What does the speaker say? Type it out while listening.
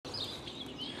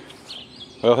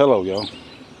Well, hello, y'all.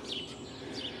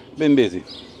 Been busy.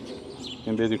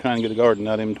 Been busy trying to get the garden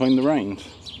out in between the rains.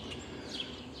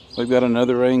 We've got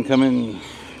another rain coming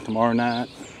tomorrow night,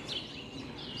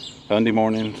 Sunday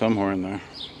morning, somewhere in there.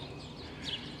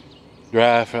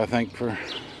 Dry, I think, for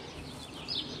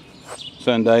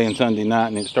Sunday and Sunday night,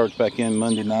 and it starts back in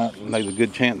Monday night, and there's a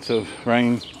good chance of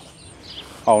rain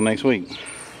all next week.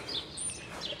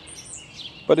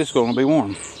 But it's going to be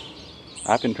warm.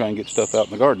 I've been trying to get stuff out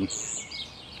in the garden.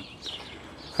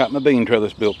 Got my bean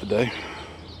trellis built today.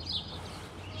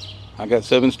 I got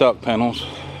 7 stock panels,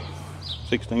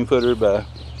 16 footer by, I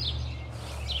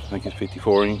think it's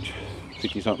 54 inch,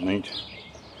 50 something inch.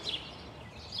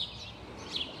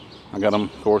 I got them,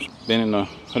 of course, bending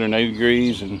 180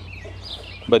 degrees and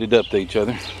butted up to each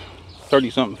other.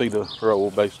 30 something feet of roll,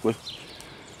 basically.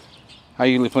 I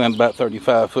usually plant about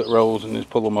 35-foot rolls and just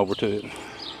pull them over to it. As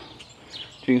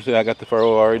you can see, I got the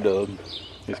furrow already dug.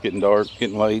 It's getting dark,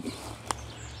 getting late.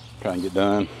 Trying to get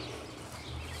done.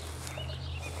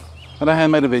 But I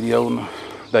hadn't made a video in a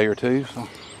day or two, so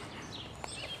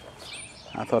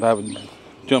I thought I would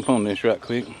jump on this right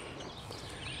quick.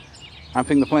 I'm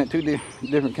thinking to plant 2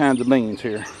 different kinds of beans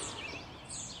here.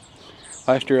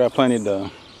 Last year I planted, I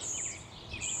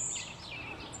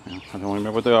don't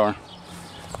remember what they are.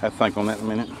 I have to think on that in a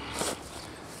minute.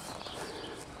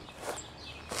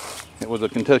 It was a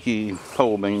Kentucky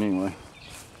pole bean anyway.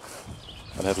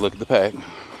 I'd have to look at the pack.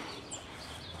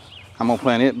 I'm gonna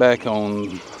plant it back on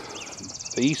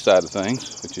the east side of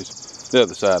things, which is the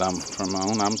other side I'm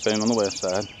staying on the west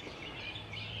side.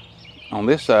 On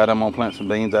this side, I'm gonna plant some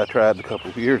beans I tried a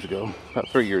couple of years ago, about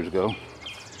 3 years ago.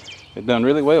 They've done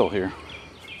really well here.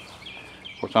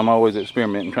 Of course, I'm always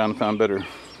experimenting, trying to find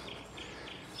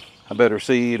a better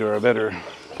seed or a better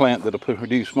plant that'll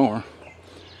produce more.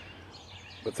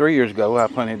 But 3 years ago, I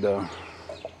planted,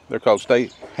 they're called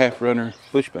state half-runner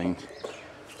bush beans.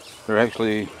 They're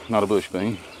actually not a bush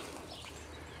bean.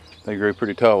 They grew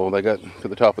pretty tall. They got to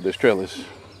the top of this trellis.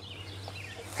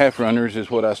 Half-runners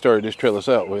is what I started this trellis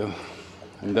out with,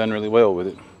 and done really well with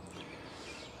it.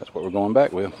 That's what we're going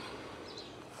back with.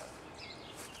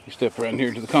 You step around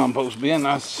here to the compost bin,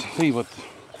 I see what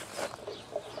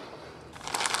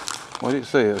it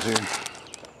says here.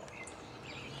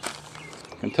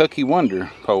 Kentucky Wonder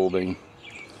pole bean.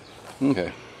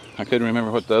 Okay, I couldn't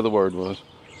remember what the other word was.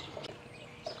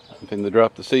 I'm going to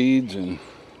drop the seeds and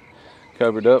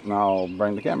cover it up, and I'll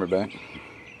bring the camera back.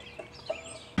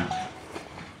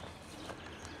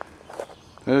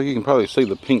 Well, you can probably see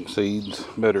the pink seeds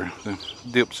better, the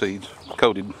dip seeds,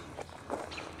 coated.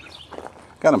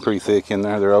 Got them pretty thick in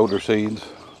there. They're older seeds.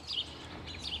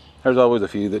 There's always a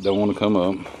few that don't want to come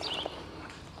up.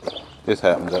 This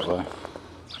happens that way.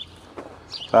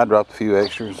 So I dropped a few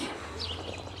extras.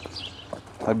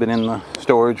 I've been in the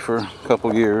storage for a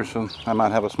couple years, so I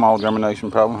might have a small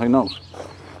germination problem. Who knows?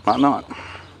 Might not.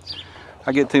 If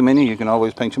I get too many, you can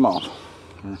always pinch them off.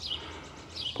 Or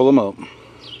pull them up,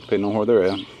 depending on where they're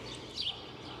at.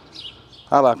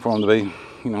 I like for them to be,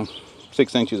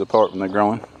 6 inches apart when they're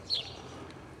growing.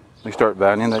 They start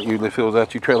vining. That usually fills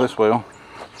out your trellis well.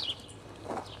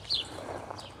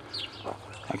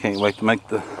 I can't wait to make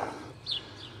the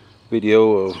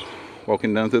video of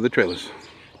walking down through the trellis.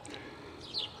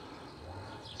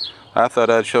 I thought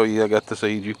I'd show you. I got the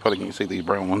seeds. You probably can't see these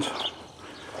brown ones.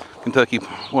 Kentucky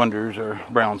Wonders are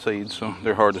brown seeds, so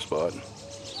they're hard to spot.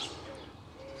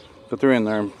 But they're in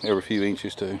there every few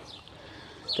inches too.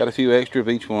 Got a few extra of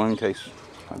each one in case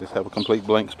I just have a complete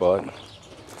blank spot,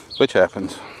 which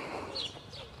happens.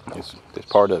 It's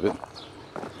part of it.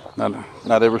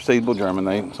 Not every seed will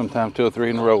germinate. Sometimes 2 or 3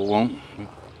 in a row won't. You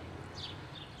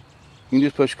can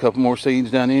just push a couple more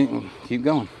seeds down in it and keep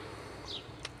going.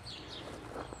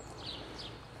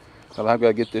 Well, I've got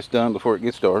to get this done before it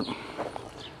gets dark.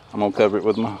 I'm going to cover it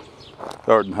with my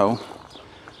garden hoe.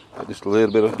 Put just a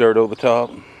little bit of dirt over the top.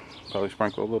 Probably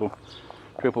sprinkle a little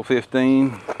triple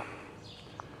 15.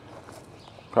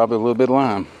 Probably a little bit of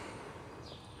lime.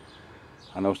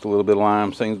 I noticed a little bit of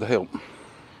lime seems to help.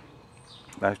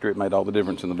 Last year it made all the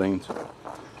difference in the beans.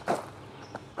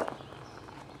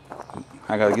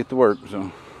 I got to get to work,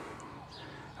 so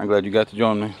I'm glad you got to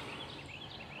join me.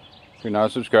 If you're not a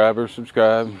subscriber,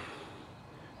 subscribe.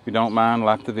 If you don't mind,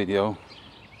 like the video.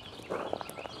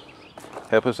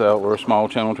 Help us out. We're a small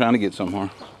channel trying to get somewhere.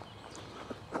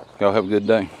 Y'all have a good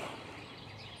day.